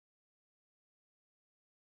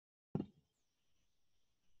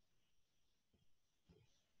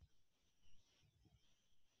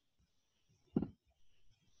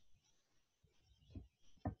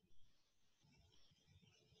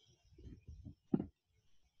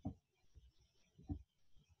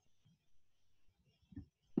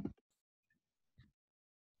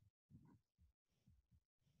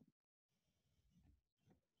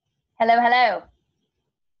Hello, hello.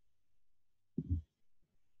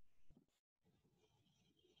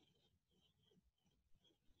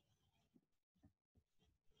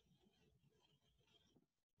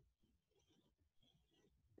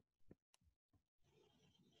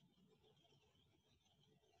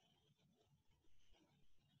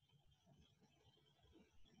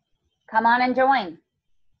 Come on and join.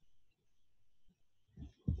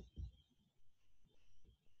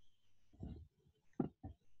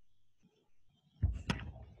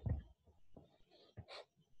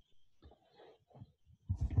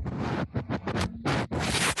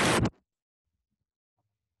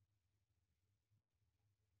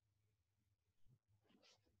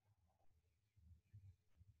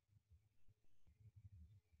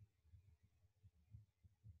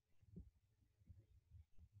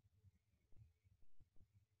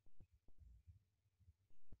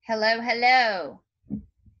 Hello, hello.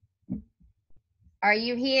 Are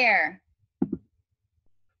you here?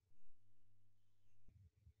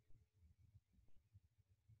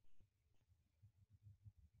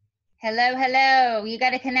 Hello, hello. You got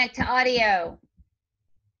to connect to audio.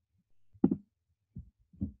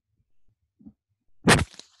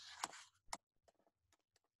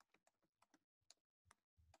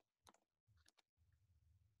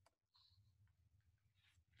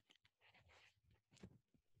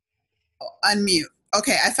 Unmute.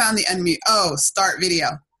 Okay, I found the unmute. Oh, start video.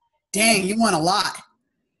 Dang, you won a lot.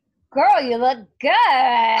 Girl, you look good.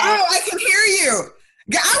 Oh, I can hear you.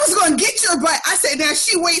 I was going to get your butt. I said, now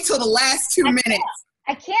she wait till the last 2 minutes.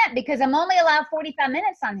 I can't because I'm only allowed 45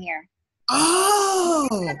 minutes on here.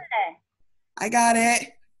 Oh, I got it.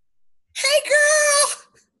 Hey,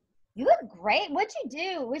 girl. You look great. What'd you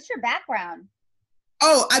do? What's your background?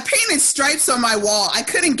 Oh, I painted stripes on my wall. I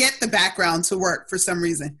couldn't get the background to work for some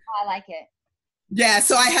reason. Oh, I like it. Yeah,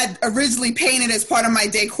 so I had originally painted as part of my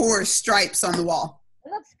decor stripes on the wall. It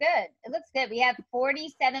looks good. It looks good. We have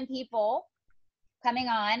 47 people coming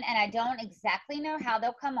on, and I don't exactly know how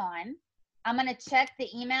they'll come on. I'm going to check the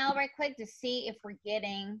email right quick to see if we're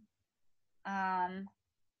getting, right,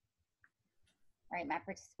 my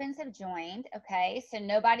participants have joined. Okay, so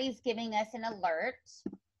nobody's giving us an alert.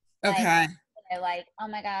 Okay. Like, oh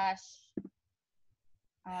my gosh.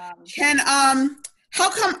 How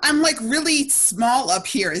come I'm like really small up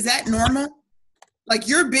here? Is that normal? Like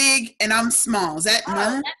you're big and I'm small. Is that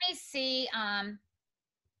normal? Let me see.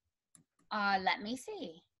 Let me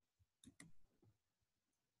see.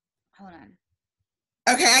 Hold on.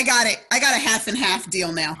 Okay, I got it. I got a half and half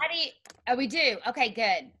deal now. How do you? Oh, we do. Okay,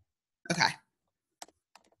 good. Okay.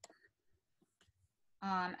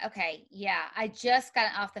 Okay, yeah. I just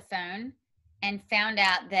got off the phone and found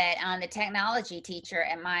out that the technology teacher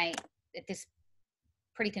at this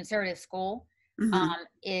pretty conservative school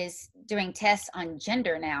is doing tests on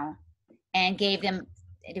gender now, and gave them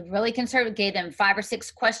really conservative, gave them 5 or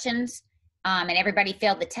 6 questions, and everybody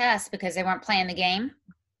failed the test because they weren't playing the game.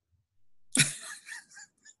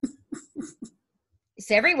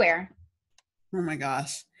 It's everywhere. Oh my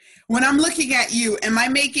gosh. When I'm looking at you, am I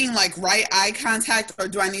making like right eye contact, or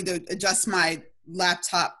do I need to adjust my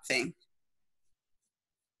laptop thing?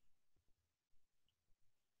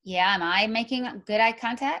 Yeah, am I making good eye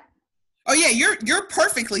contact? Oh yeah, you're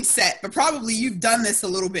perfectly set, but probably you've done this a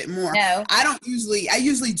little bit more. No. I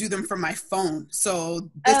usually do them from my phone. So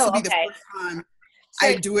this will be the first time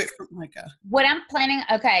I do it from like a. What I'm planning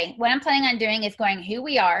on doing is going who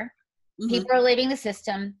we are, people are leaving the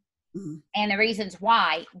system, and the reasons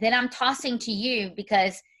why. Then I'm tossing to you,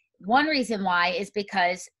 because one reason why is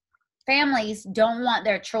because families don't want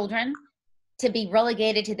their children to be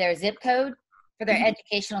relegated to their zip code for their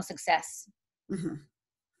educational success.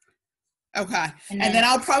 Okay. And then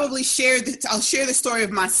I'll probably share the story of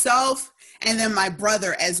myself and then my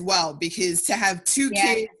brother as well, because to have 2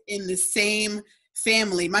 kids in the same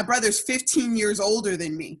family, my brother's 15 years older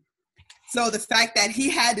than me. So the fact that he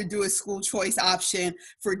had to do a school choice option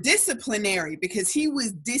for disciplinary because he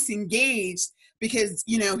was disengaged because,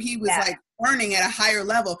 he was like learning at a higher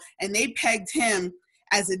level, and they pegged him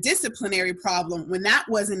as a disciplinary problem when that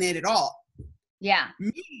wasn't it at all. Yeah.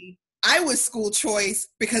 Me, I was school choice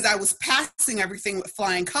because I was passing everything with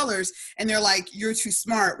flying colors, and they're like, you're too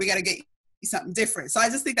smart. We got to get you something different. So I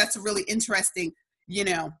just think that's a really interesting,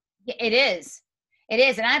 It is.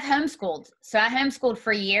 And I've homeschooled. So I homeschooled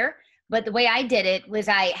for a year, but the way I did it was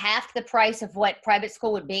I halved the price of what private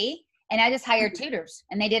school would be. And I just hired tutors,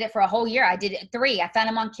 and they did it for a whole year. I did 3. I found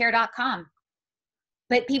them on care.com.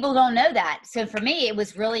 But people don't know that. So for me, it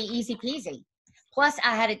was really easy peasy. Plus,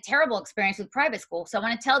 I had a terrible experience with private school. So I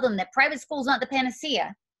want to tell them that private school is not the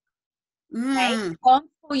panacea. Okay?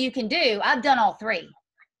 Homeschool you can do. I've done all 3.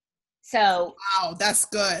 So wow, that's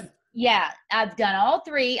good. yeah, I've done all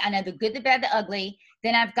three. I know the good, the bad, the ugly.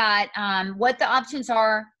 Then I've got what the options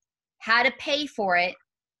are, how to pay for it,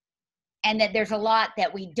 and that there's a lot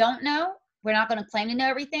that we don't know. We're not going to claim to know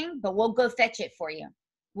everything, but we'll go fetch it for you.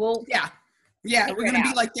 We'll we're figure it going to be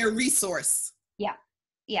out. like their resource. Yeah,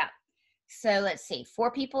 yeah. So let's see.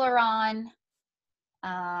 4 people are on.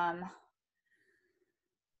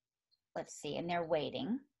 Let's see, and they're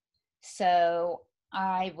waiting. So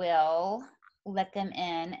I will let them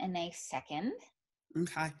in a second.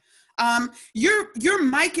 Okay. Your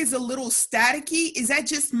mic is a little staticky. Is that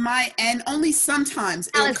just my end? Only sometimes.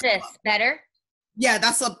 How is this better? Yeah,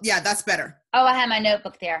 that's better. Oh, I have my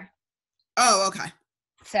notebook there. Oh, okay.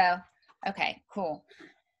 So, okay, cool.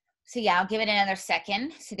 So yeah, I'll give it another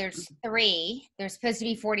second. So there's 3. There's supposed to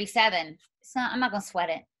be 47. So I'm not gonna sweat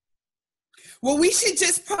it. Well, we should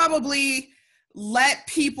just probably let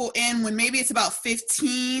people in when maybe it's about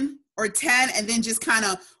 15 or 10, and then just kind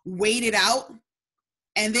of wait it out,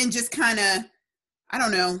 and then just kind of, I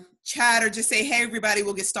don't know, chat or just say, hey, everybody,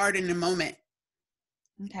 we'll get started in a moment.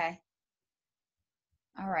 Okay.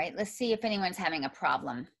 All right, let's see if anyone's having a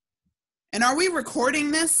problem. And are we recording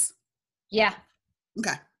this? Yeah.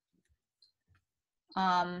 Okay.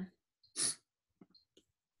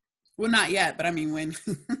 Well, not yet, but I mean when.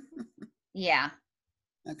 Yeah.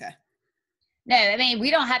 Okay. No, I mean,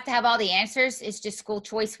 we don't have to have all the answers. It's just school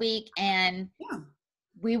choice week, and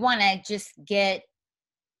we want to just get,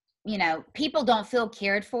 people don't feel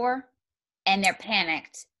cared for and they're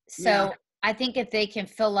panicked. So I think if they can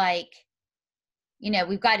feel like,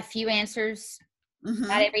 we've got a few answers,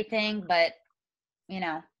 not everything, but,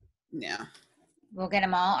 we'll get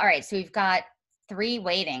them all. All right. So we've got 3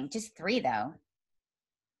 waiting, just 3 though.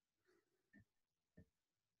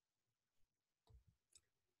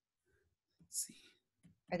 Let's see.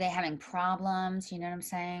 Are they having problems? You know what I'm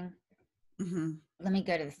saying? Let me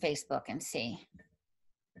go to the Facebook and see.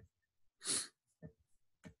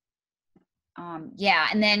 Yeah,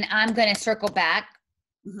 and then I'm going to circle back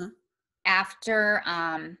after.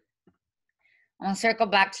 I'm going to circle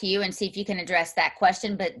back to you and see if you can address that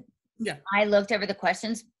question. But I looked over the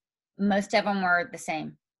questions. Most of them were the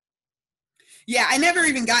same. Yeah, I never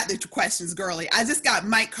even got the questions, girly. I just got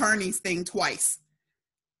Mike Kearney's thing twice.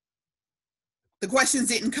 The questions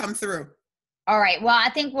didn't come through. All right. Well, I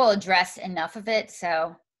think we'll address enough of it.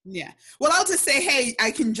 So. Yeah. Well, I'll just say, hey, I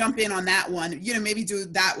can jump in on that one. Maybe do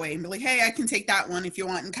it that way and be like, hey, I can take that one if you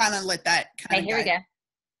want, and kind of let that kind of. Here we go.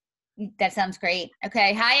 That sounds great.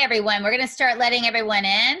 Okay. Hi, everyone. We're going to start letting everyone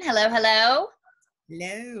in. Hello, hello.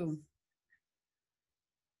 Hello.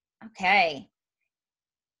 Okay.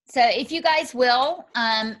 So if you guys will,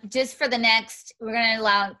 just for the next, we're going to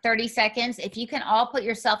allow 30 seconds. If you can all put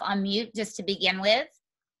yourself on mute just to begin with.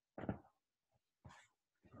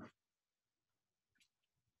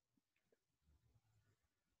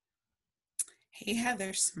 Hey,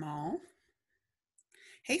 Heather Small.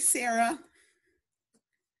 Hey, Sarah.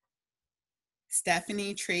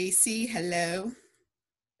 Stephanie, Tracy, hello.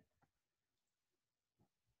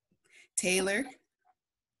 Taylor.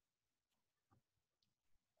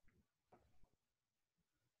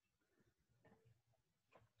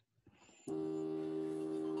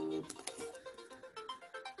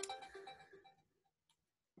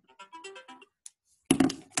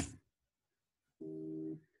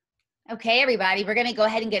 Okay, everybody, we're going to go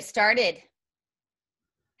ahead and get started.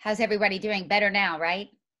 How's everybody doing? Better now, right?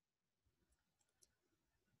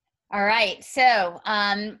 All right. So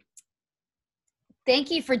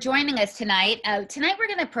thank you for joining us tonight. Tonight, we're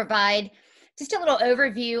going to provide just a little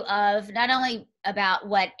overview of not only about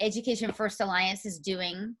what Education First Alliance is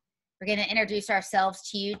doing. We're going to introduce ourselves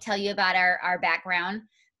to you, tell you about our background,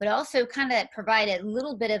 but also kind of provide a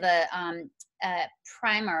little bit of a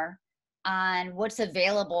primer on what's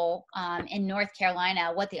available in North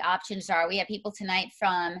Carolina, what the options are. We have people tonight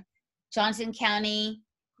from Johnson County.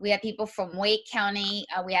 We have people from Wake County.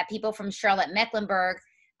 We have people from Charlotte-Mecklenburg.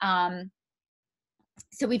 So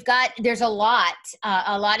there's a lot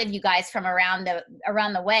of you guys from around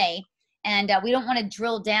the way. And we don't want to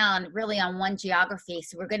drill down really on one geography.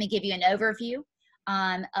 So we're going to give you an overview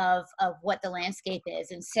of what the landscape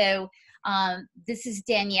is. And so this is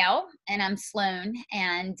Danielle, and I'm Sloan,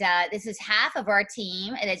 and this is half of our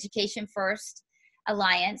team at Education First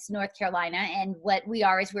Alliance, North Carolina. And what we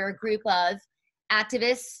are is we're a group of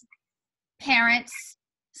activists, parents,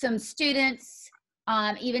 some students,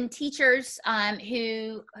 even teachers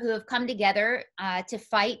who have come together to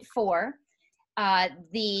fight for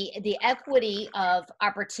the equity of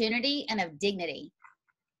opportunity and of dignity.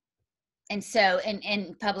 And so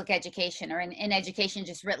in public education, or in education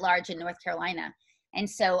just writ large in North Carolina. And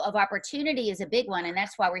so of opportunity is a big one. And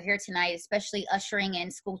that's why we're here tonight, especially ushering in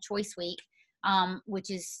School Choice Week, which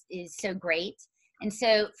is so great. And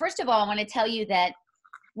so first of all, I want to tell you that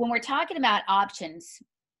when we're talking about options,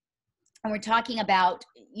 and we're talking about,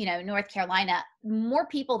 North Carolina, more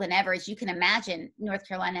people than ever, as you can imagine, North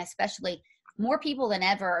Carolina especially, more people than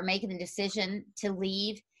ever are making the decision to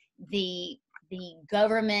leave the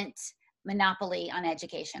government monopoly on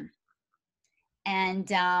education.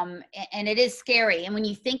 And it is scary. And when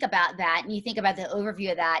you think about that, and you think about the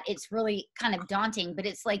overview of that, it's really kind of daunting, but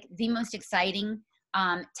it's like the most exciting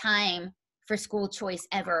time for school choice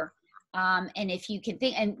ever. And if you can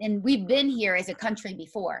think, and we've been here as a country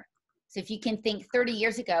before. So if you can think 30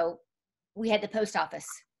 years ago, we had the post office.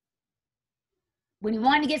 When you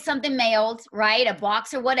wanted to get something mailed, right, a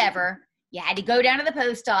box or whatever, you had to go down to the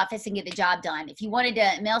post office and get the job done. If you wanted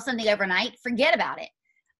to mail something overnight, forget about it.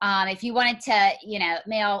 If you wanted to,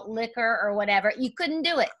 mail liquor or whatever, you couldn't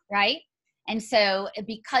do it, right? And so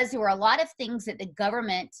because there were a lot of things that the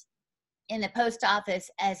government in the post office,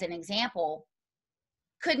 as an example,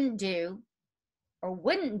 couldn't do or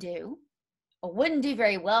wouldn't do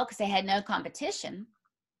very well because they had no competition,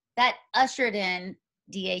 that ushered in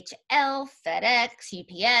DHL, FedEx,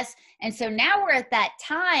 UPS. And so now we're at that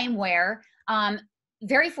time where,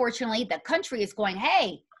 very fortunately, the country is going,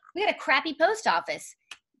 hey, we got a crappy post office.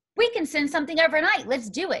 We can send something overnight. Let's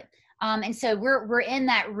do it. And so we're in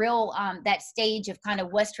that real, that stage of kind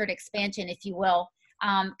of westward expansion, if you will,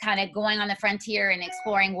 kind of going on the frontier and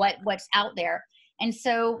exploring what's out there. And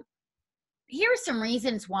so here are some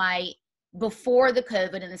reasons why before the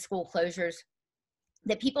COVID and the school closures,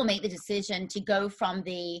 that people make the decision to go from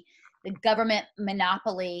the government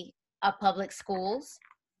monopoly of public schools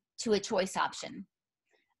to a choice option.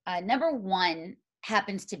 Number one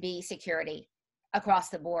happens to be security across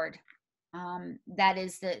the board. That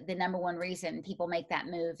is the number one reason people make that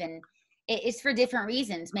move. And it's for different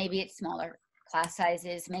reasons. Maybe it's smaller class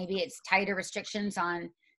sizes. Maybe it's tighter restrictions on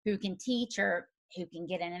who can teach or who can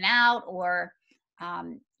get in and out, or,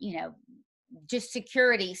 just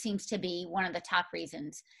security seems to be one of the top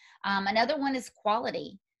reasons. Another one is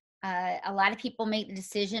quality. A lot of people make the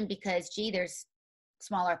decision because, there's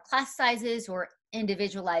smaller class sizes or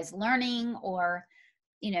individualized learning, or,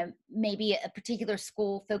 maybe a particular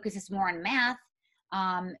school focuses more on math,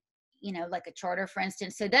 like a charter, for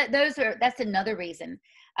instance. So that's another reason.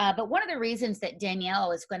 But one of the reasons that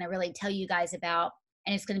Danielle is going to really tell you guys about,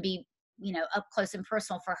 and it's going to be, up close and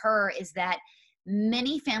personal for her, is that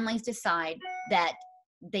many families decide that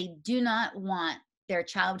they do not want their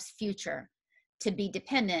child's future to be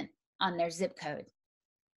dependent on their zip code.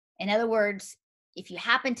 In other words, if you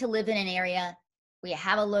happen to live in an area where you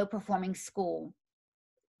have a low performing school,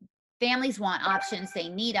 families want options, they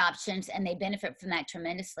need options, and they benefit from that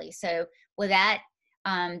tremendously. So with that,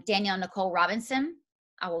 Danielle Nicole Robinson,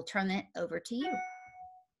 I will turn it over to you.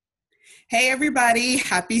 Hey everybody,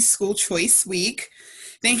 happy School Choice Week.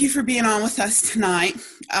 Thank you for being on with us tonight.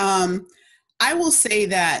 I will say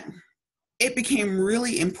that it became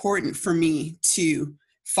really important for me to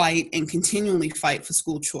fight and continually fight for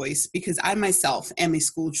school choice because I myself am a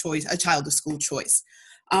child of school choice.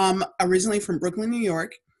 Originally from Brooklyn, New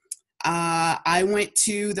York. I went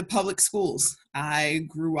to the public schools. I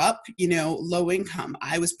grew up, low income.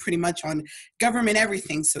 I was pretty much on government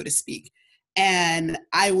everything, so to speak. And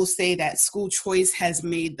I will say that school choice has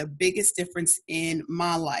made the biggest difference in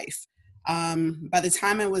my life. By the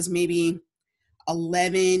time I was maybe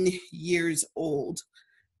 11 years old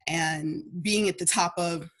and being at the top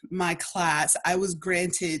of my class, I was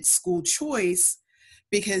granted school choice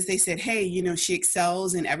because they said, hey, she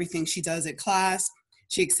excels in everything she does at class.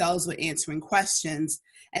 She excels with answering questions.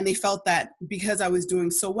 And they felt that because I was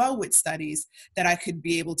doing so well with studies that I could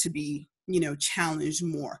be able to be, challenged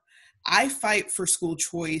more. I fight for school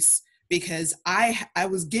choice because I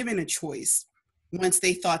was given a choice once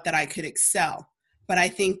they thought that I could excel. But I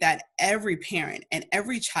think that every parent and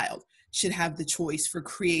every child should have the choice for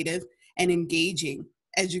creative and engaging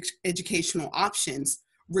educational options,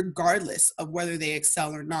 regardless of whether they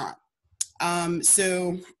excel or not.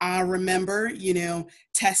 So I remember,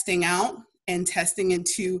 testing out and testing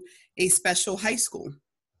into a special high school.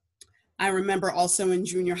 I remember also in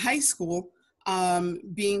junior high school,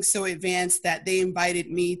 being so advanced that they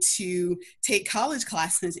invited me to take college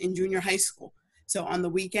classes in junior high school. So on the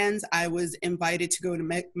weekends, I was invited to go to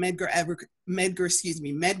Medgar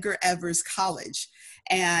Evers College,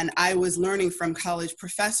 and I was learning from college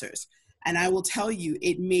professors. And I will tell you,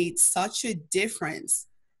 it made such a difference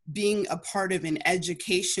being a part of an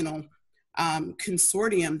educational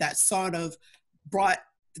consortium that sort of brought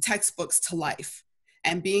the textbooks to life.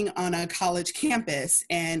 and being on a college campus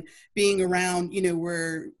and being around,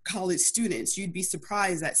 we're college students, you'd be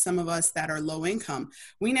surprised that some of us that are low income,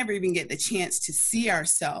 we never even get the chance to see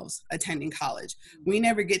ourselves attending college. We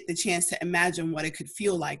never get the chance to imagine what it could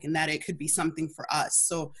feel like and that it could be something for us.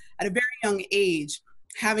 So at a very young age,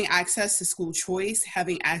 having access to school choice,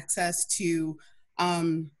 having access to,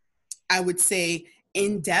 I would say,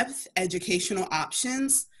 in-depth educational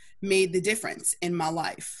options made the difference in my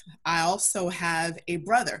life. I also have a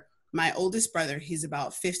brother, my oldest brother. He's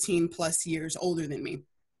about 15 plus years older than me.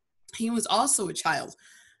 He was also a child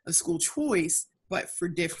of school choice, but for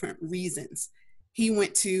different reasons. He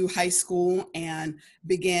went to high school and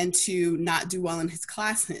began to not do well in his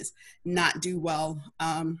classes, not do well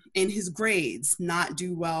in his grades, not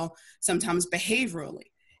do well sometimes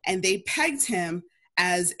behaviorally. And they pegged him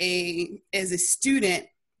as a student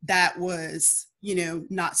that was,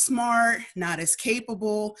 not smart, not as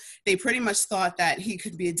capable. They pretty much thought that he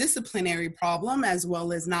could be a disciplinary problem as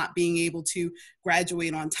well as not being able to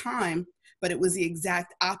graduate on time, but it was the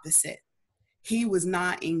exact opposite. He was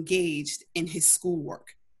not engaged in his schoolwork.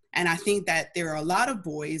 And I think that there are a lot of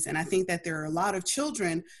boys, and I think that there are a lot of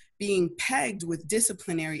children being pegged with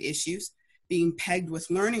disciplinary issues, being pegged with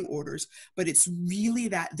learning orders, but it's really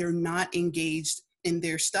that they're not engaged in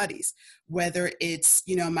their studies. Whether it's,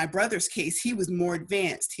 my brother's case, he was more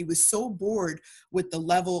advanced. He was so bored with the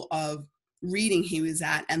level of reading he was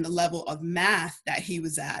at and the level of math that he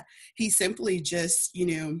was at. He simply just,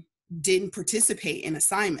 didn't participate in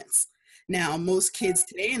assignments. Now, most kids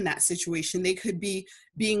today in that situation, they could be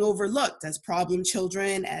being overlooked as problem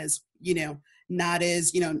children, as, not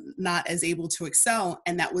as able to excel.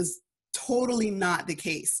 And that was totally not the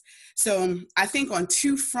case. So I think on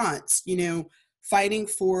two fronts, fighting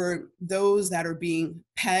for those that are being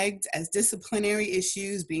pegged as disciplinary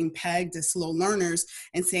issues, being pegged as slow learners,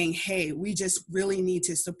 and saying, hey, we just really need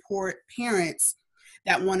to support parents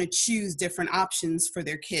that want to choose different options for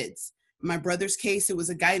their kids. In my brother's case, it was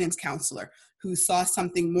a guidance counselor who saw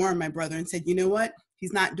something more in my brother and said, you know what,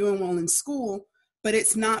 he's not doing well in school, but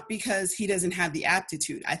it's not because he doesn't have the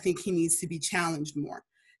aptitude. I think he needs to be challenged more.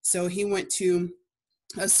 So he went to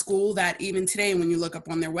a school that even today, when you look up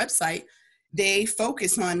on their website, they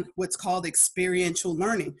focus on what's called experiential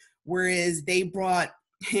learning, whereas they brought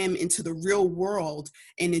him into the real world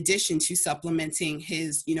in addition to supplementing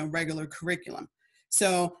his, regular curriculum.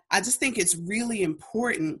 So I just think it's really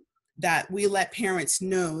important that we let parents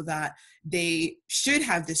know that they should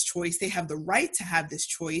have this choice, they have the right to have this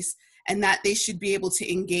choice, and that they should be able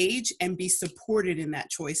to engage and be supported in that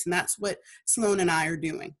choice. And that's what Sloan and I are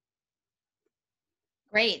doing.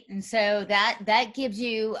 Great. And so that gives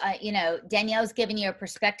you, Danielle's giving you a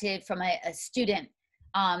perspective from a student,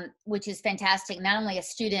 which is fantastic. Not only a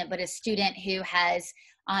student, but a student who has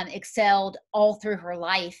excelled all through her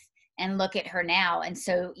life, and look at her now. And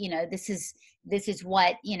so, this is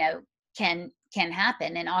what, can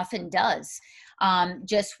happen and often does,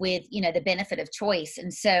 just with, the benefit of choice.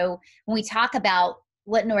 And so when we talk about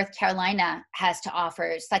what North Carolina has to offer,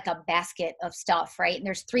 it's like a basket of stuff, right? And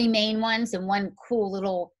there's three main ones and one cool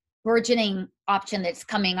little burgeoning option that's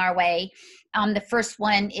coming our way. The first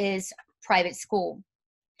one is private school.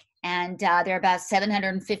 And there are about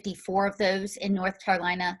 754 of those in North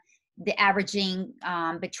Carolina. The averaging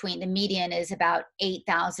between the median is about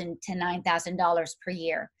 $8,000 to $9,000 per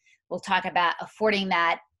year. We'll talk about affording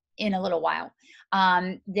that in a little while.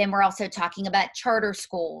 Then we're also talking about charter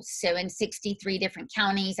schools. So in 63 different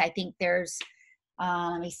counties, I think there's,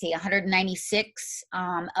 196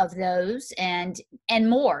 of those and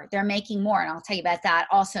more. They're making more, and I'll tell you about that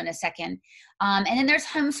also in a second. And then there's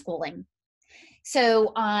homeschooling.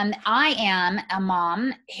 So I am a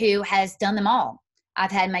mom who has done them all.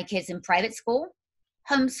 I've had my kids in private school,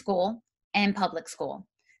 homeschool, and public school.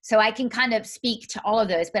 So I can kind of speak to all of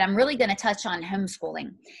those, but I'm really going to touch on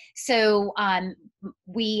homeschooling. So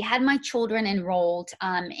we had my children enrolled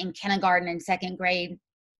in kindergarten and second grade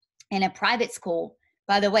in a private school.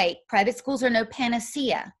 By the way, private schools are no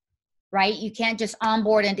panacea, right? You can't just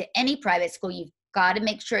onboard into any private school. You've got to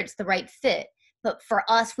make sure it's the right fit. But for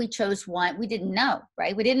us, we chose one. We didn't know,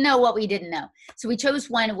 right? We didn't know what we didn't know. So we chose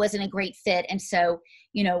one. It wasn't a great fit. And so,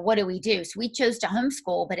 what do we do? So we chose to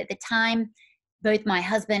homeschool. But at the time, both my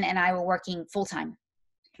husband and I were working full-time.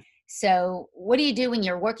 So what do you do when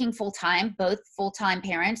you're working full-time, both full-time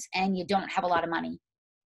parents, and you don't have a lot of money?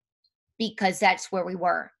 Because that's where we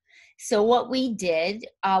were. So what we did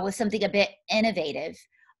was something a bit innovative.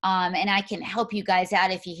 And I can help you guys out.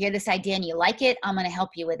 If you hear this idea and you like it, I'm going to help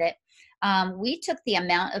you with it. We took the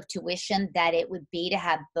amount of tuition that it would be to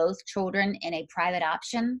have both children in a private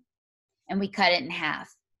option, and we cut it in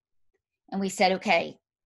half. And we said, okay,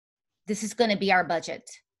 this is going to be our budget.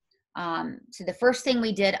 So the first thing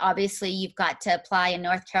we did, obviously, you've got to apply in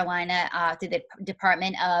North Carolina through the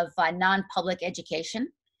Department of Non-Public Education.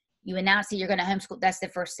 You announce that you're going to homeschool. That's the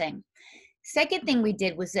first thing. Second thing we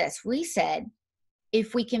did was this. We said,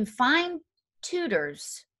 if we can find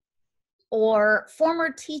tutors or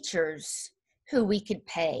former teachers who we could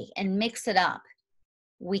pay and mix it up,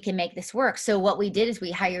 we can make this work. So what we did is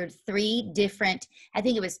we hired 3 different, I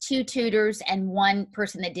think it was 2 tutors and 1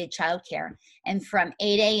 person that did childcare. And from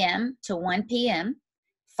 8 a.m. to 1 p.m.,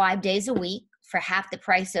 5 days a week for half the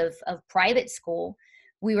price of private school,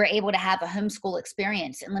 we were able to have a homeschool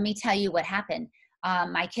experience. And let me tell you what happened.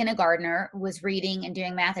 My kindergartner was reading and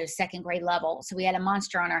doing math at a 2nd grade level. So we had a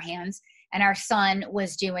monster on our hands. And our son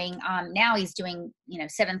was doing, now he's doing,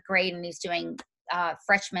 7th grade, and he's doing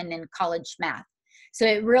freshman in college math. So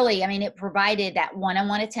it really, it provided that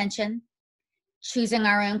one-on-one attention, choosing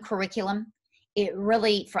our own curriculum. It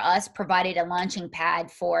really, for us, provided a launching pad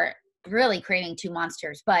for really creating 2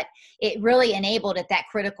 monsters. But it really enabled at that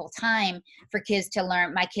critical time for kids to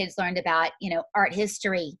learn. My kids learned about, art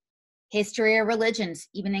history of religions,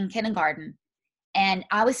 even in kindergarten. And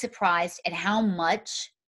I was surprised at how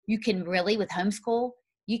much you can really, with homeschool,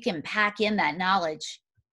 you can pack in that knowledge,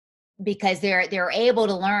 because they're able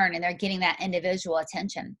to learn and they're getting that individual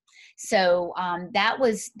attention. So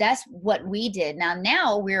that's what we did.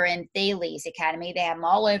 Now we're in Thales Academy. They have them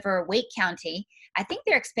all over Wake County. I think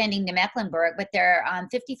they're expanding to Mecklenburg, but they're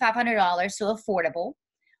 $5,500, so affordable.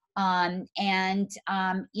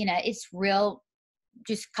 It's real,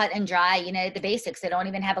 just cut and dry, the basics. They don't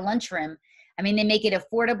even have a lunchroom. They make it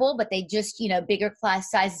affordable, but they just, bigger class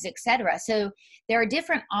sizes, etc. So there are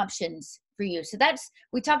different options for you. So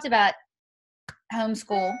we talked about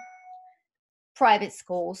homeschool, private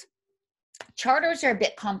schools. Charters are a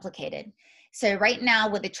bit complicated. So right now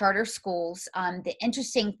with the charter schools, the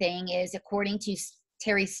interesting thing is, according to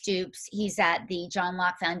Terry Stoops, he's at the John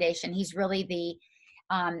Locke Foundation. He's really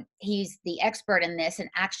he's the expert in this. And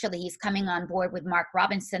actually he's coming on board with Mark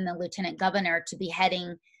Robinson, the Lieutenant Governor, to be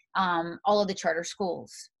heading all of the charter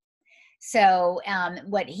schools. So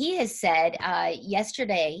what he has said,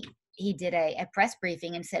 yesterday, he did a press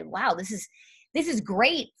briefing and said, wow, this is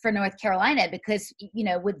great for North Carolina, because,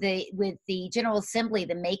 with the General Assembly,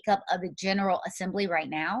 the makeup of the General Assembly right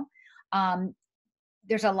now,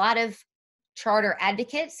 there's a lot of charter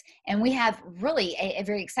advocates, and we have really a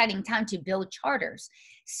very exciting time to build charters.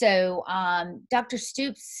 So Dr.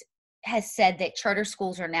 Stoops has said that charter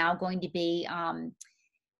schools are now going to be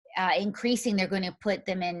increasing. They're going to put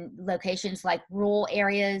them in locations like rural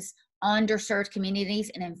areas, underserved communities.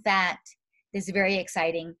 And in fact, this is very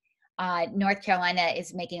exciting. North Carolina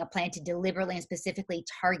is making a plan to deliberately and specifically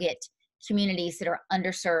target communities that are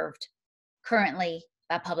underserved currently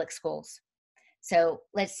by public schools. So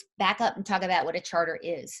let's back up and talk about what a charter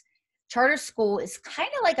is. Charter school is kind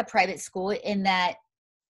of like a private school in that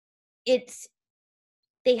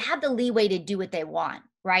they have the leeway to do what they want,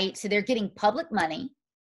 right? So they're getting public money.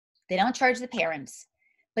 They don't charge the parents,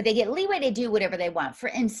 but they get leeway to do whatever they want. For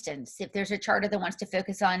instance, if there's a charter that wants to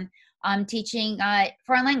focus on teaching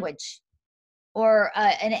foreign language, or a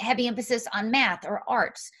heavy emphasis on math or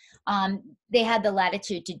arts, they have the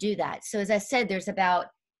latitude to do that. So as I said, there's a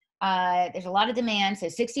lot of demand. So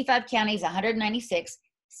 65 counties, 196,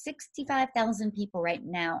 65,000 people right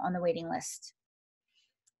now on the waiting list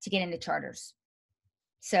to get into charters.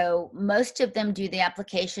 So most of them do the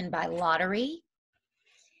application by lottery.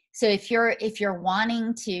 So if you're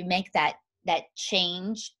wanting to make that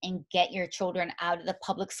change and get your children out of the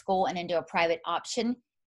public school and into a private option,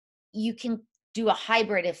 you can do a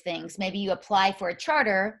hybrid of things. Maybe you apply for a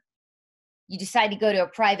charter, you decide to go to a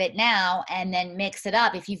private now, and then mix it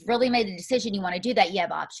up. If you've really made a decision you want to do that, you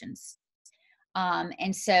have options.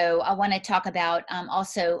 And so I want to talk about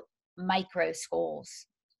also micro schools.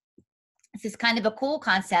 This is kind of a cool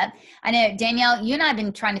concept. I know, Danielle, you and I have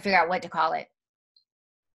been trying to figure out what to call it.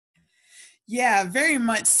 Yeah, very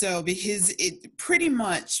much so, because it pretty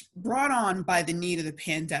much brought on by the need of the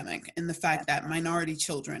pandemic and the fact that minority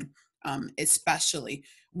children, especially,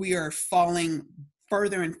 we are falling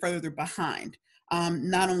further and further behind.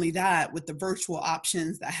 Not only that, with the virtual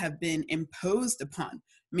options that have been imposed upon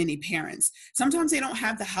many parents, sometimes they don't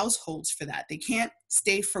have the households for that. They can't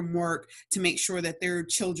stay from work to make sure that their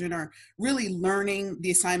children are really learning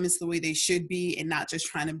the assignments the way they should be and not just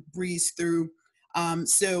trying to breeze through.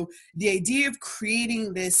 So the idea of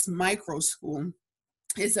creating this micro school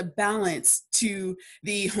is a balance to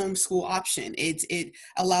the homeschool option. It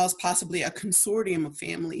allows possibly a consortium of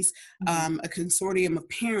families, a consortium of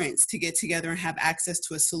parents to get together and have access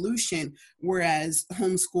to a solution, whereas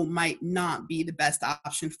homeschool might not be the best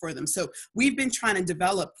option for them. So we've been trying to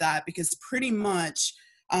develop that, because pretty much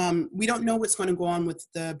we don't know what's going to go on with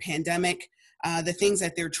the pandemic. The things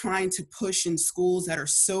that they're trying to push in schools that are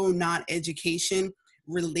so not education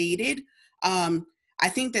related. I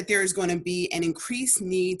think that there is going to be an increased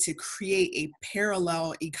need to create a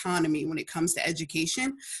parallel economy when it comes to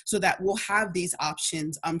education, so that we'll have these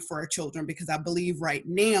options for our children, because I believe right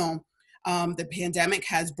now the pandemic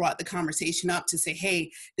has brought the conversation up to say,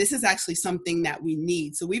 hey, this is actually something that we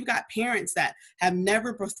need. So we've got parents that have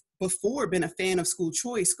never before been a fan of school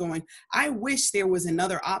choice going, I wish there was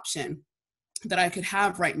another option that I could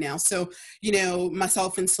have right now. So,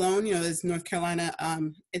 myself and Sloan, as North Carolina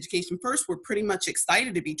Education First, we're pretty much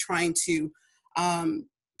excited to be trying to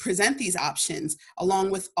present these options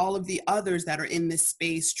along with all of the others that are in this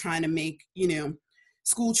space, trying to make,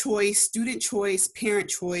 school choice, student choice, parent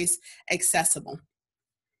choice accessible.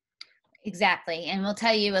 Exactly. And we'll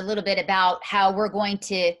tell you a little bit about how we're going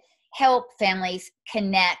to help families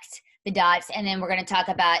connect the dots. And then we're going to talk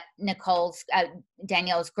about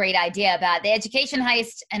Danielle's great idea about the education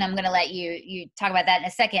heist. And I'm going to let you talk about that in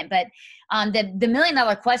a second. But the $1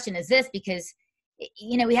 million question is this, because,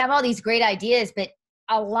 we have all these great ideas, but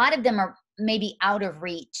a lot of them are maybe out of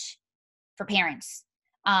reach for parents.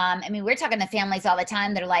 We're talking to families all the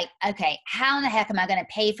time that are like, okay, how in the heck am I going to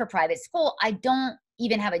pay for private school? I don't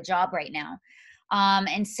even have a job right now.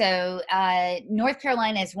 And so North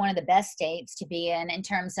Carolina is one of the best states to be in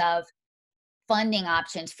terms of funding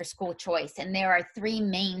options for school choice. And there are 3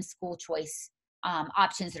 main school choice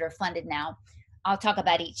options that are funded now. I'll talk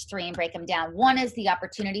about each 3 and break them down. One is the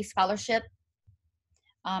Opportunity Scholarship.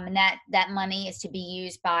 And that money is to be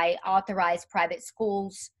used by authorized private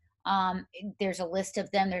schools. There's a list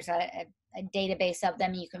of them. There's a database of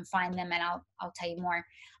them. You can find them, and I'll tell you more.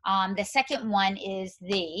 The second one is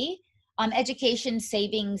the education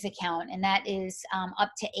savings account, and that is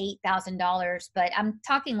up to $8,000. But I'm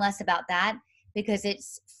talking less about that because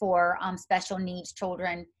it's for special needs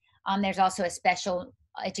children. There's also a special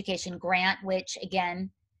education grant, which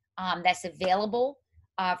again, that's available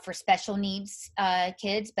for special needs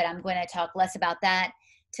kids, but I'm going to talk less about that.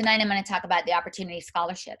 Tonight, I'm going to talk about the Opportunity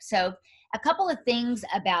Scholarship. So a couple of things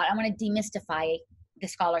about, I want to demystify the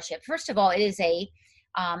scholarship. First of all, it is a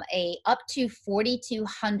up to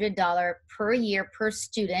 $4,200 per year per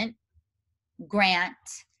student grant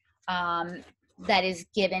that is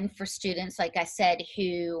given for students, like I said,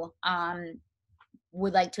 who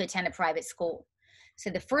would like to attend a private school. So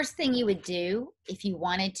the first thing you would do if you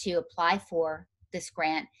wanted to apply for this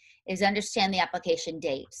grant is understand the application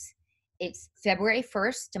dates. It's February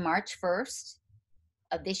 1st to March 1st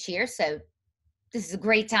of this year. So this is a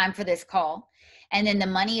great time for this call. And then the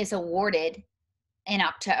money is awarded in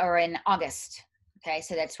October or in August. Okay,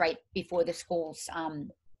 so that's right before the schools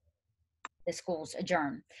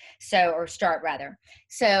adjourn. Or start rather.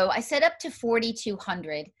 So I set up to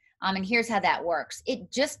 4,200. And here's how that works.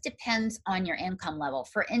 It just depends on your income level.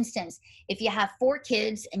 For instance, if you have 4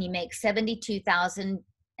 kids and you make $72,000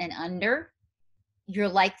 and under, you're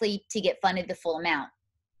likely to get funded the full amount.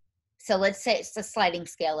 So let's say it's a sliding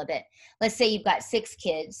scale a bit. Let's say you've got 6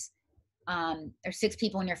 kids, or 6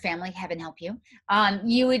 people in your family, heaven help you.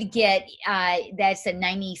 You would get, that's a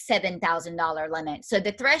 $97,000 limit. So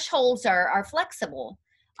the thresholds are flexible.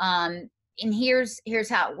 And here's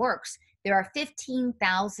how it works. There are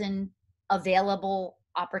 15,000 available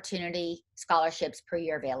opportunity scholarships per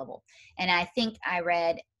year available. And I think I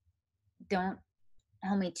read, don't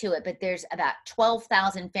hold me to it, but there's about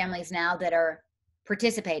 12,000 families now that are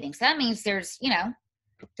participating. So that means there's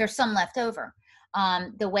some left over.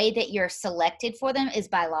 The way that you're selected for them is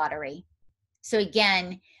by lottery. So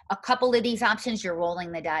again, a couple of these options, you're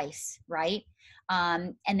rolling the dice, right?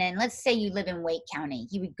 And then let's say you live in Wake County.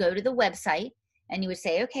 You would go to the website and you would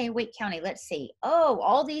say, okay, Wake County, let's see. Oh,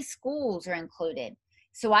 all these schools are included.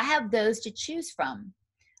 So I have those to choose from.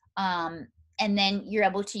 And then you're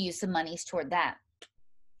able to use some monies toward that.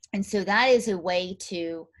 And so that is a way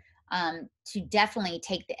to definitely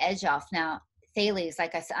take the edge off. Now, Thales,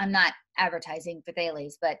 like I said, I'm not advertising for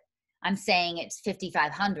Thales, but I'm saying it's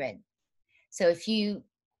 $5,500. So if you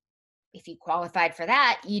qualified for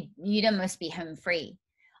that, you'd almost be home free.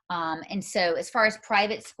 And so as far as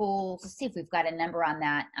private schools, let's see if we've got a number on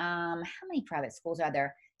that. How many private schools are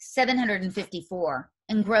there? 754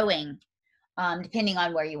 and growing, depending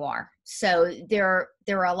on where you are. So there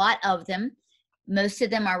are a lot of them. Most of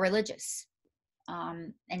them are religious.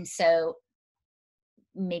 And so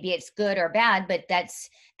maybe it's good or bad, but that's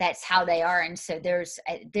how they are. And so there's,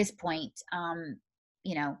 at this point,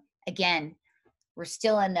 you know, again, we're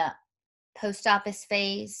still in the post office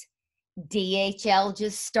phase. DHL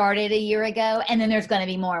just started a year ago, and then there's going to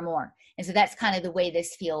be more and more. And so that's kind of the way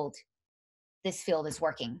this field is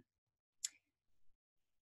working.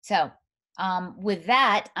 So with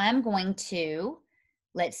that, I'm going to,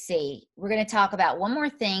 let's see, we're going to talk about one more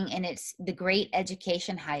thing, and it's the Great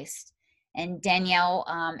Education Heist. And Danielle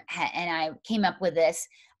and I came up with this.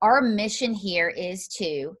 Our mission here is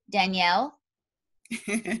to, Danielle?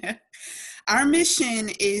 Our mission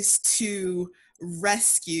is to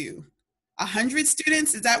rescue 100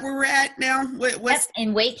 students. Is that where we're at now? What's Yep,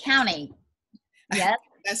 in Wake County. Yep.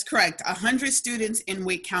 That's correct. 100 students in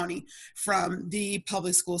Wake County from the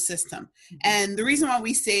public school system. Mm-hmm. And the reason why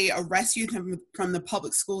we say a rescue from the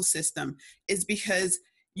public school system is because,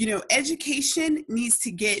 you know, education needs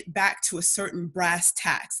to get back to a certain brass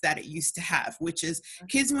tacks that it used to have, which is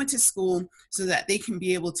kids went to school so that they can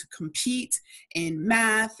be able to compete in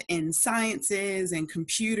math and sciences and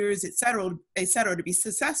computers, et cetera, to be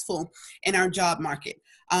successful in our job market.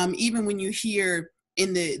 Even when you hear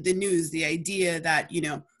in the news, the idea that, you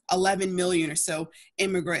know, 11 million or so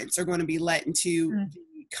immigrants are going to be let into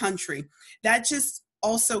the country, that just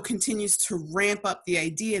also continues to ramp up the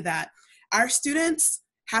idea that our students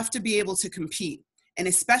have to be able to compete. And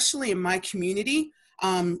especially in my community,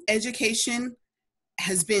 education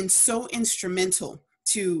has been so instrumental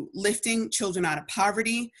to lifting children out of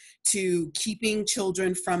poverty, to keeping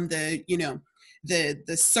children from the, you know,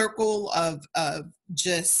 the circle of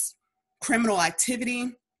just criminal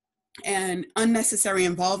activity and unnecessary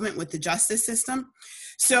involvement with the justice system.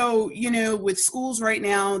 So, you know, with schools right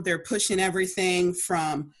now, they're pushing everything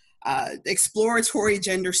from exploratory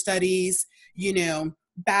gender studies, you know,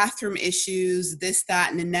 bathroom issues, this,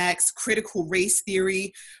 that, and the next, critical race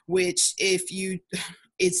theory, which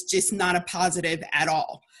it's just not a positive at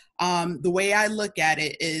all. The way I look at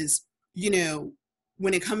it is, you know,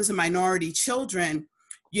 when it comes to minority children,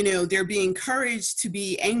 you know, they're being encouraged to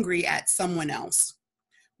be angry at someone else.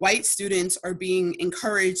 White students are being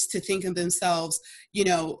encouraged to think of themselves, you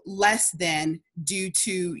know, less than due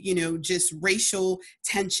to, you know, just racial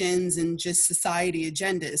tensions and just society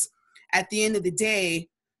agendas. At the end of the day,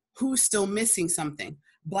 who's still missing something?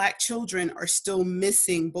 Black children are still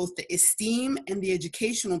missing both the esteem and the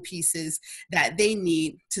educational pieces that they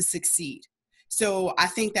need to succeed. So I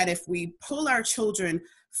think that if we pull our children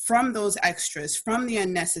from those extras, from the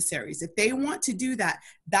unnecessaries, if they want to do that,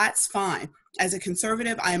 that's fine. As a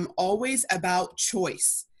conservative, I'm always about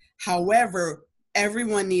choice. However,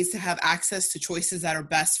 everyone needs to have access to choices that are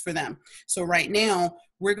best for them. So right now,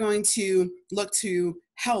 we're going to look to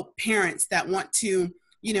help parents that want to,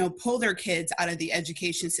 you know, pull their kids out of the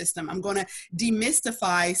education system. I'm going to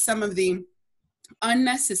demystify some of the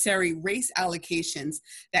unnecessary race allocations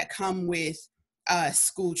that come with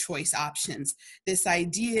school choice options. This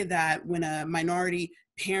idea that when a minority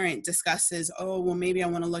parent discusses, oh, well, maybe I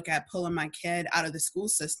want to look at pulling my kid out of the school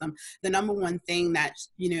system, the number one thing that,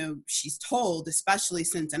 you know, she's told, especially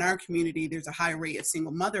since in our community, there's a high rate of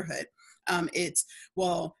single motherhood, it's,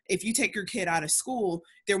 well, if you take your kid out of school,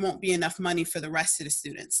 there won't be enough money for the rest of the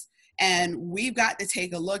students. And we've got to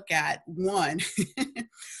take a look at, one,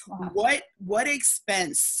 what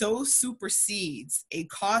expense so supersedes a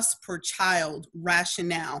cost per child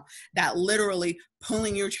rationale that literally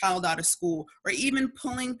pulling your child out of school, or even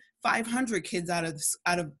pulling 500 kids out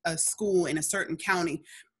of a school in a certain county,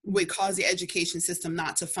 would cause the education system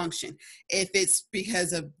not to function. If it's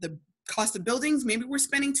because of the cost of buildings, maybe we're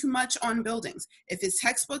spending too much on buildings. If it's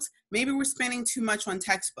textbooks, maybe we're spending too much on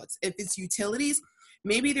textbooks. If it's utilities,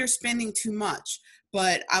 maybe they're spending too much.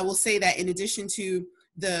 But I will say that in addition to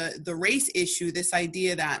the race issue, this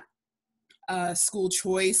idea that school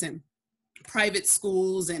choice and private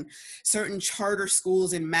schools and certain charter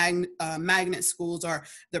schools and magnet schools are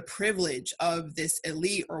the privilege of this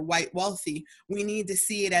elite or white wealthy, we need to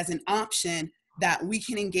see it as an option that we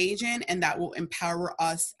can engage in and that will empower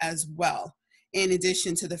us as well. In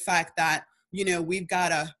addition to the fact that, you know, we've got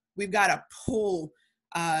to pull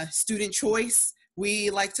student choice, we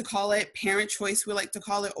like to call it, parent choice, we like to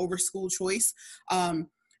call it, over school choice,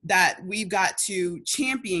 that we've got to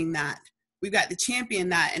champion that. We've got to champion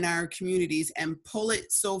that in our communities and pull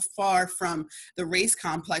it so far from the race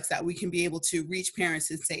complex that we can be able to reach parents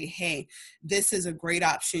and say, hey, this is a great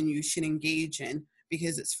option you should engage in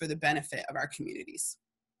because it's for the benefit of our communities.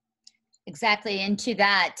 Exactly. And to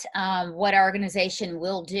that, what our organization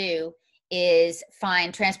will do is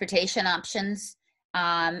find transportation options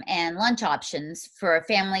and lunch options for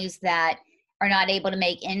families that are not able to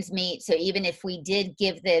make ends meet. So even if we did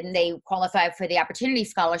give them, they qualify for the opportunity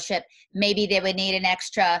scholarship, maybe they would need an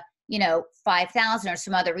extra, you know, 5,000 or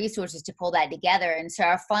some other resources to pull that together. And so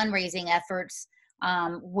our fundraising efforts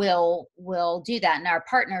will do that, and our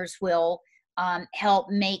partners will help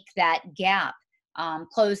make that gap,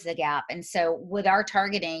 close the gap. And so with our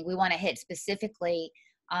targeting, we want to hit specifically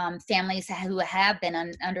families who have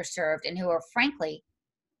been underserved and who are frankly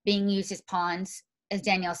being used as pawns, as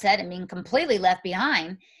Danielle said, and being completely left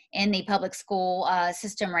behind in the public school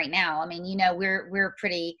system right now. I mean, you know, we're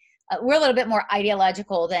pretty, we're a little bit more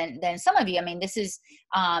ideological than some of you. I mean, this is,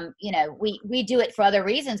 you know, we do it for other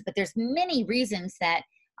reasons, but there's many reasons that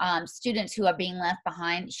students who are being left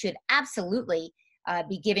behind should absolutely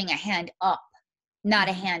be giving a hand up, not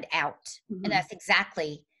a hand out. Mm-hmm. And that's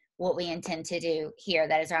exactly what we intend to do here.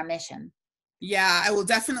 That is our mission. Yeah, I will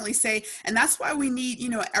definitely say, and that's why we need, you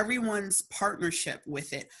know, everyone's partnership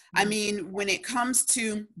with it. I mean, when it comes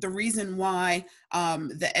to the reason why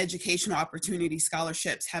the educational opportunity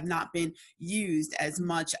scholarships have not been used as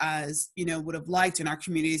much as, you know, would have liked in our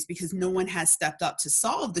communities, because no one has stepped up to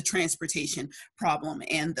solve the transportation problem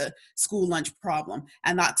and the school lunch problem.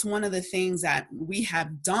 And that's one of the things that we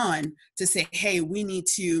have done to say, hey, we need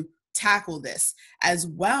to tackle this as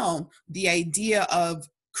well. The idea of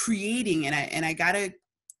creating, and I gotta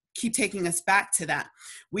keep taking us back to that.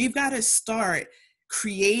 We've got to start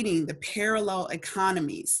creating the parallel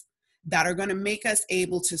economies that are going to make us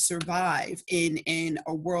able to survive in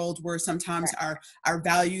a world where sometimes our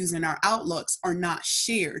values and our outlooks are not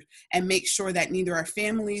shared, and make sure that neither our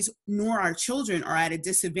families nor our children are at a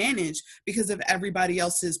disadvantage because of everybody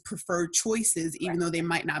else's preferred choices, even though they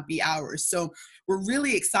might not be ours. So we're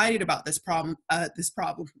really excited about this problem.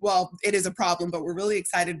 Well, it is a problem, but we're really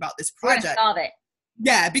excited about this project. We're gonna solve it.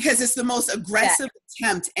 Yeah, because it's the most aggressive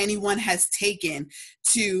attempt anyone has taken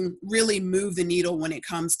to really move the needle when it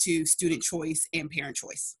comes to student choice and parent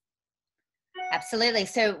choice. Absolutely.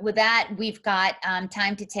 So with that, we've got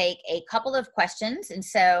time to take a couple of questions. And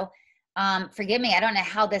so forgive me, I don't know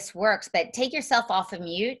how this works, but take yourself off of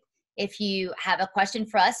mute if you have a question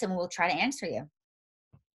for us, and we'll try to answer you.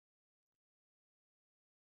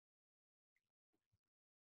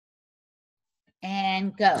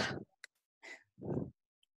 And go.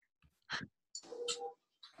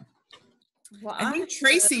 Well, I think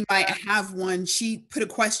Tracy might have one. She put a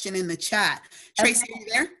question in the chat. Tracy, are you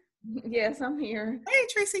there? Yes, I'm here. Hey,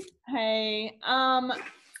 Tracy. Hey,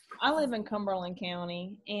 I live in Cumberland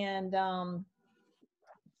County, and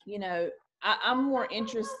you know, I'm more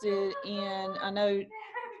interested in, I know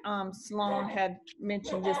Sloan had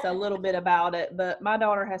mentioned just a little bit about it, but my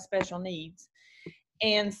daughter has special needs.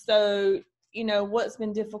 And so, you know, what's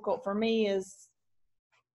been difficult for me is,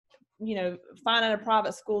 you know, finding a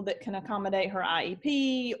private school that can accommodate her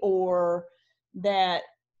IEP, or that,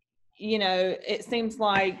 you know, it seems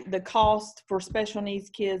like the cost for special needs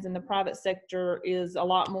kids in the private sector is a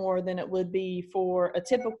lot more than it would be for a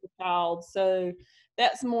typical child. So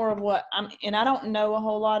that's more of what and I don't know a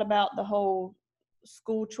whole lot about the whole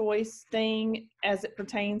school choice thing as it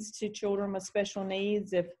pertains to children with special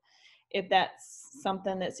needs, if that's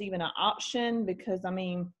something that's even an option, because I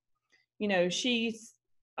mean, you know, she's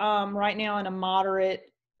right now in a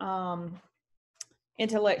moderate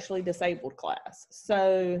intellectually disabled class.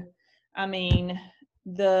 So I mean,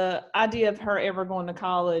 the idea of her ever going to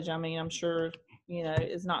college, I mean, I'm sure, you know,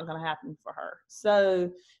 is not going to happen for her.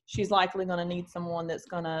 So she's likely going to need someone that's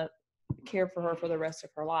going to care for her for the rest of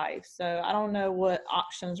her life. So I don't know what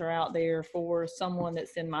options are out there for someone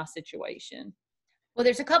that's in my situation. Well,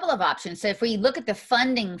 there's a couple of options. So if we look at the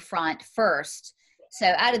funding front first,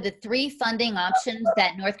 so out of the 3 funding options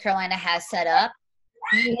that North Carolina has set up,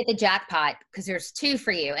 you hit the jackpot, because there's 2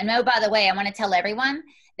 for you. And oh, by the way, I want to tell everyone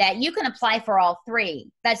that you can apply for all 3.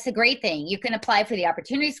 That's the great thing. You can apply for the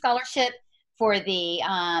Opportunity Scholarship, for the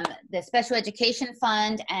Special Education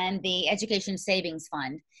Fund, and the Education Savings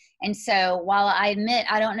Fund. And so while I admit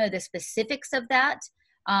I don't know the specifics of that,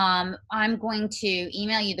 I'm going to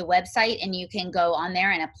email you the website, and you can go on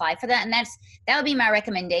there and apply for that. And that would be my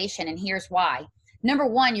recommendation. And here's why. Number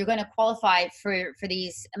one, you're going to qualify for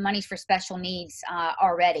these monies for special needs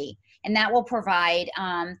already. And that will provide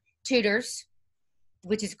tutors,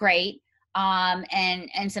 which is great,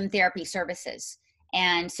 and some therapy services.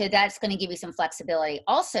 And so that's going to give you some flexibility.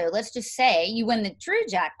 Also, let's just say you win the true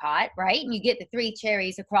jackpot, right? And you get the 3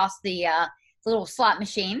 cherries across the little slot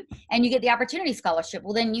machine, and you get the Opportunity Scholarship.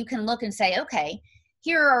 Well, then you can look and say, okay,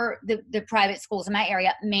 here are the private schools in my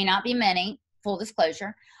area. May not be many, full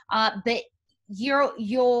disclosure, but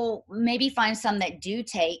you'll maybe find some that do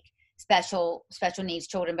take special needs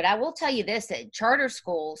children. But I will tell you this, that charter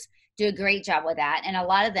schools do a great job with that. And a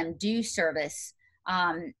lot of them do service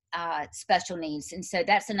special needs. And so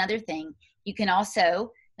that's another thing. You can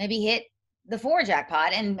also maybe hit the 4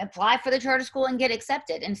 jackpot and apply for the charter school and get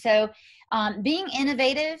accepted. And so being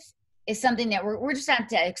innovative is something that we're just have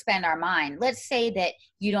to expand our mind. Let's say that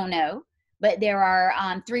you don't know, but there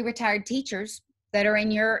are 3 retired teachers that are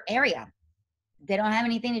in your area. They don't have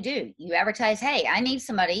anything to do. You advertise, hey, I need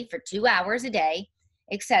somebody for 2 hours a day,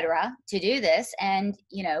 etc., to do this. And,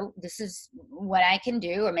 you know, this is what I can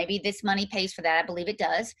do, or maybe this money pays for that. I believe it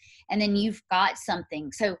does. And then you've got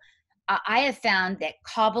something. So I have found that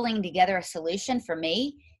cobbling together a solution for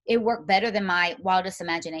me, it worked better than my wildest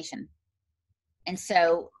imagination. And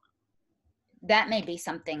so that may be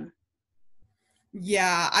something.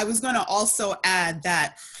 Yeah, I was going to also add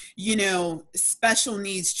that, you know, special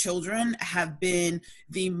needs children have been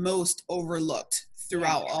the most overlooked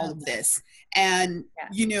throughout all of this. And,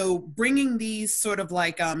 you know, bringing these sort of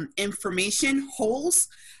like information holes,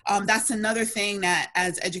 that's another thing that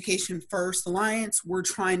as Education First Alliance, we're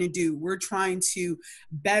trying to do. We're trying to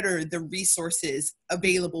better the resources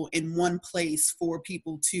available in one place for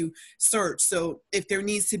people to search. So if there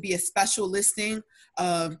needs to be a special listing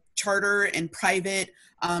of charter and private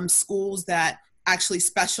schools that actually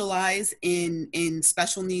specialize in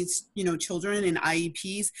special needs, you know, children and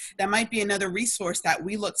IEPs, that might be another resource that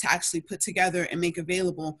we look to actually put together and make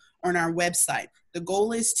available on our website. The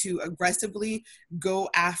goal is to aggressively go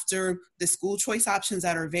after the school choice options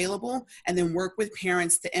that are available and then work with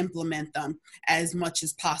parents to implement them as much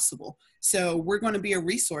as possible. So we're going to be a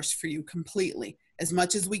resource for you completely, as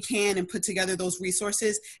much as we can, and put together those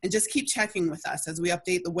resources, and just keep checking with us as we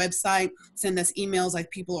update the website, send us emails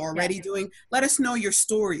like people are already doing. Let us know your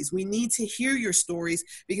stories. We need to hear your stories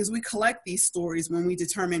because we collect these stories when we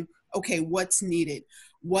determine, okay, what's needed,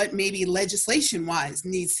 what maybe legislation wise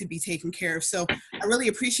needs to be taken care of. So I really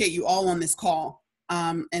appreciate you all on this call,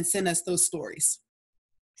 and send us those stories.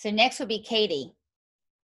 So next will be Katie.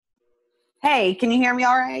 Hey, can you hear me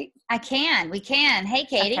all right? I can. We can. Hey,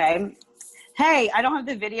 Katie. Okay. Hey, I don't have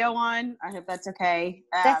the video on. I hope that's okay.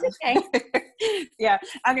 That's okay. Yeah.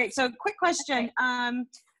 Okay. So quick question.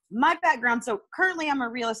 My background, so currently I'm a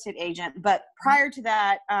real estate agent, but prior to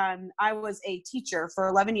that, I was a teacher for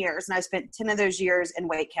 11 years, and I spent 10 of those years in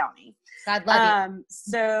Wake County. God love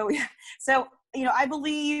you. So, you know, I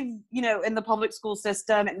believe, you know, in the public school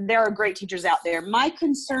system, and there are great teachers out there. My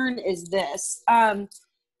concern is this.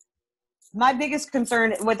 My biggest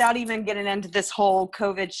concern, without even getting into this whole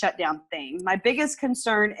COVID shutdown thing, my biggest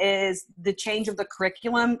concern is the change of the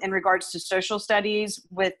curriculum in regards to social studies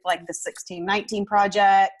with like the 1619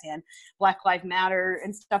 project and Black Lives Matter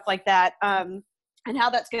and stuff like that, and how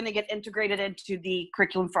that's going to get integrated into the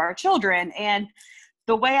curriculum for our children. And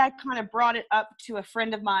the way I kind of brought it up to a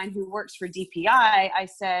friend of mine who works for DPI, I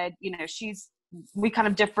said, you know, we kind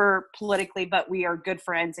of differ politically, but we are good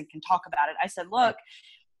friends and can talk about it. I said, look,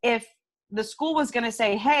 if the school was going to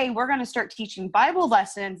say, hey, we're going to start teaching Bible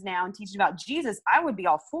lessons now and teaching about Jesus, I would be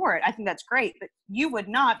all for it. I think that's great, but you would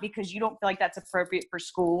not, because you don't feel like that's appropriate for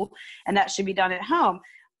school and that should be done at home.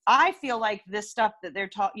 I feel like this stuff that they're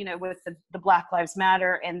taught, you know, with the Black Lives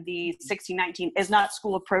Matter and the 1619 is not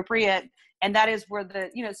school appropriate. And that is where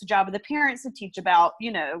it's the job of the parents to teach about,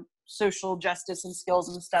 you know, social justice and skills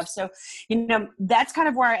and stuff. So, you know, that's kind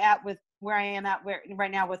of where I am at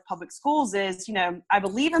right now with public schools is, you know, I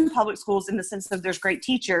believe in public schools in the sense that there's great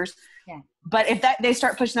teachers, but if they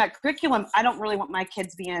start pushing that curriculum, I don't really want my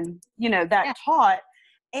kids being, you know, taught,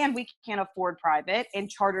 and we can't afford private, and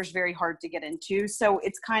charter's very hard to get into. So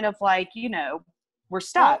it's kind of like, you know, we're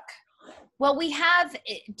stuck. Well, we have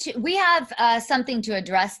something to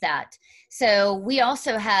address that. So we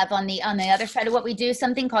also have on the other side of what we do,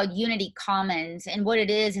 something called Unity Commons. And what it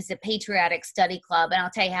is a patriotic study club. And I'll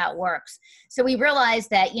tell you how it works. So we realize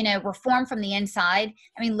that, you know, we're formed from the inside.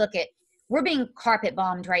 I mean, we're being carpet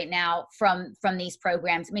bombed right now from these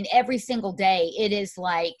programs. I mean, every single day it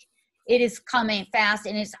is coming fast,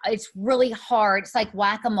 and it's really hard. It's like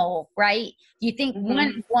whack-a-mole, right? You think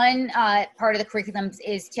one part of the curriculum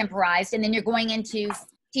is temporized, and then you're going into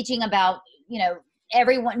teaching about, you know,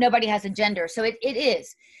 nobody has a gender. So it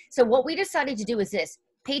is. So what we decided to do is this: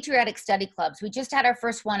 patriotic study clubs. We just had our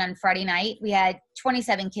first one on Friday night. We had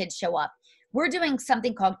 27 kids show up. We're doing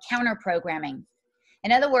something called counter programming.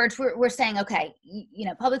 In other words, we're saying, okay, you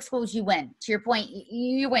know, public schools, you win. To your point,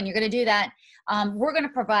 you win. You're going to do that. We're going to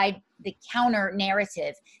provide the counter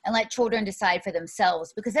narrative and let children decide for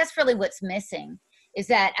themselves, because that's really what's missing. Is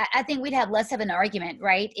that I think we'd have less of an argument,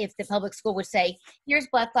 right, if the public school would say, here's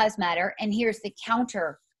Black Lives Matter and here's the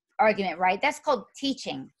counter argument, right? That's called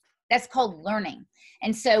teaching. That's called learning.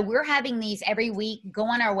 And so we're having these every week. Go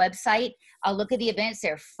on our website, look at the events.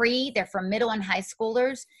 They're free. They're for middle and high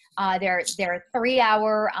schoolers. They're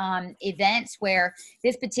 3-hour events, where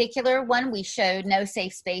this particular one, we showed no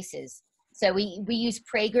safe spaces. So we use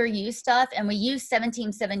PragerU stuff, and we use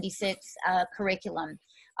 1776 curriculum.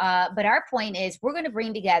 But our point is, we're going to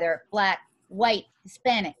bring together Black, white,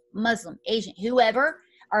 Hispanic, Muslim, Asian, whoever.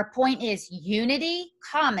 Our point is unity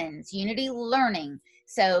commons, unity learning.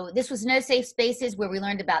 So this was no safe spaces, where we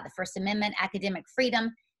learned about the First Amendment, academic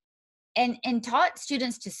freedom, and taught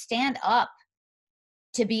students to stand up,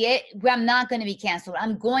 to be it. I'm not going to be canceled.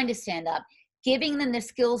 I'm going to stand up, giving them the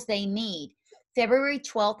skills they need. February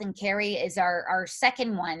 12th in Cary is our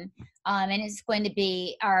second one. And it's going to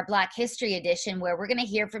be our Black History edition, where we're going to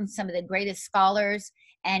hear from some of the greatest scholars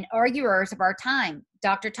and arguers of our time.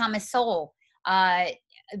 Dr. Thomas Sowell.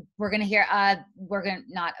 We're going to hear, we're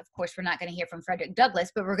not going to hear from Frederick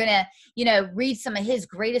Douglass, but we're going to, read some of his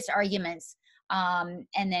greatest arguments. And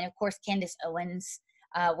then, of course, Candace Owens,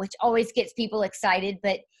 which always gets people excited.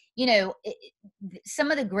 But,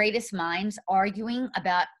 some of the greatest minds arguing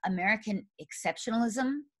about American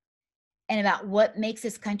exceptionalism and about what makes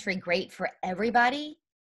this country great for everybody,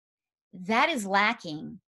 that is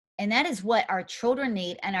lacking. And that is what our children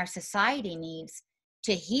need and our society needs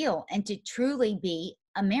to heal and to truly be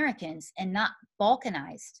Americans and not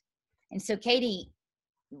balkanized. And so, Katie,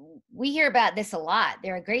 we hear about this a lot.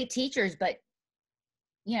 There are great teachers, but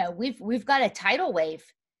we've got a tidal wave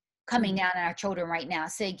coming down on our children right now.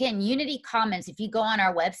 So again, Unity Commons, if you go on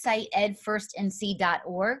our website,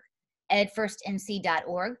 edfirstnc.org,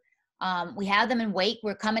 edfirstnc.org, we have them in Wake.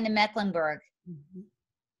 We're coming to Mecklenburg. Mm-hmm.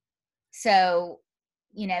 So,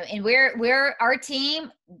 and we're our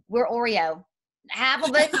team, we're Oreo. Half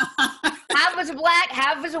of it, half of us are Black,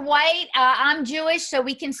 half of us are white. I'm Jewish, so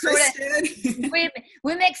we can sort of,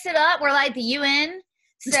 we mix it up. We're like the UN.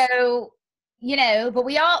 So,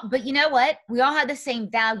 but you know what? We all have the same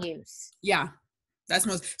values. Yeah, that's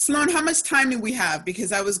most. Sloan, how much time do we have?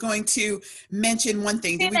 Because I was going to mention one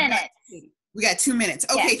thing. 2 minutes. We got 2 minutes.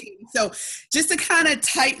 Okay, yes. So just to kind of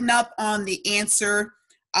tighten up on the answer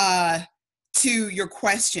to your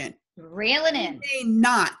question. Reel it in. May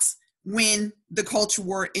not win the culture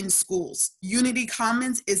war in schools. Unity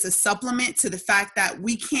Commons is a supplement to the fact that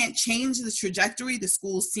we can't change the trajectory the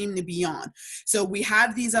schools seem to be on. So we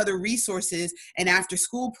have these other resources and after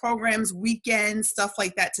school programs, weekends, stuff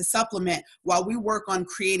like that to supplement while we work on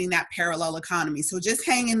creating that parallel economy. So just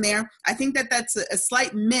hang in there. I think that that's a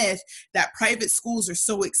slight myth that private schools are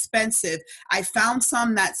so expensive. I found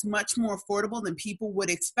some that's much more affordable than people would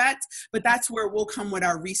expect, but that's where we'll come with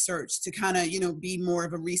our research to kind of, be more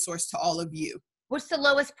of a resource to all of you. What's the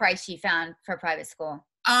lowest price you found for private school?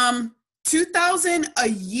 $2,000 a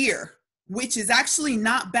year, which is actually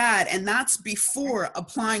not bad. And that's before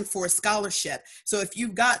applying for a scholarship. So if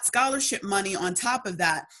you've got scholarship money on top of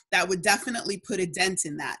that, that would definitely put a dent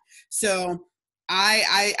in that. So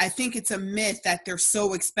I think it's a myth that they're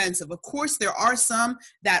so expensive. Of course, there are some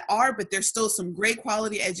that are, but there's still some great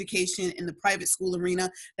quality education in the private school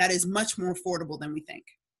arena that is much more affordable than we think.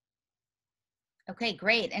 Okay,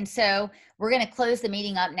 great. And so we're going to close the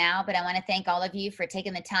meeting up now, but I want to thank all of you for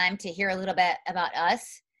taking the time to hear a little bit about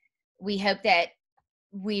us. We hope that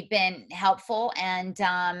we've been helpful, and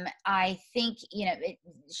I think,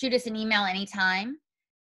 shoot us an email anytime.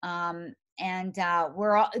 The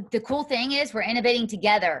cool thing is we're innovating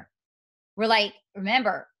together. We're like,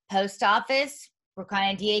 remember, post office, we're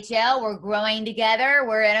kind of DHL, we're growing together,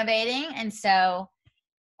 we're innovating. And so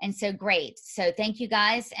great. So thank you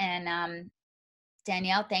guys. And,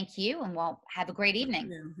 Danielle, thank you, and we'll have a great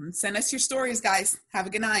evening. Send us your stories, guys. Have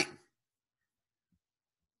a good night.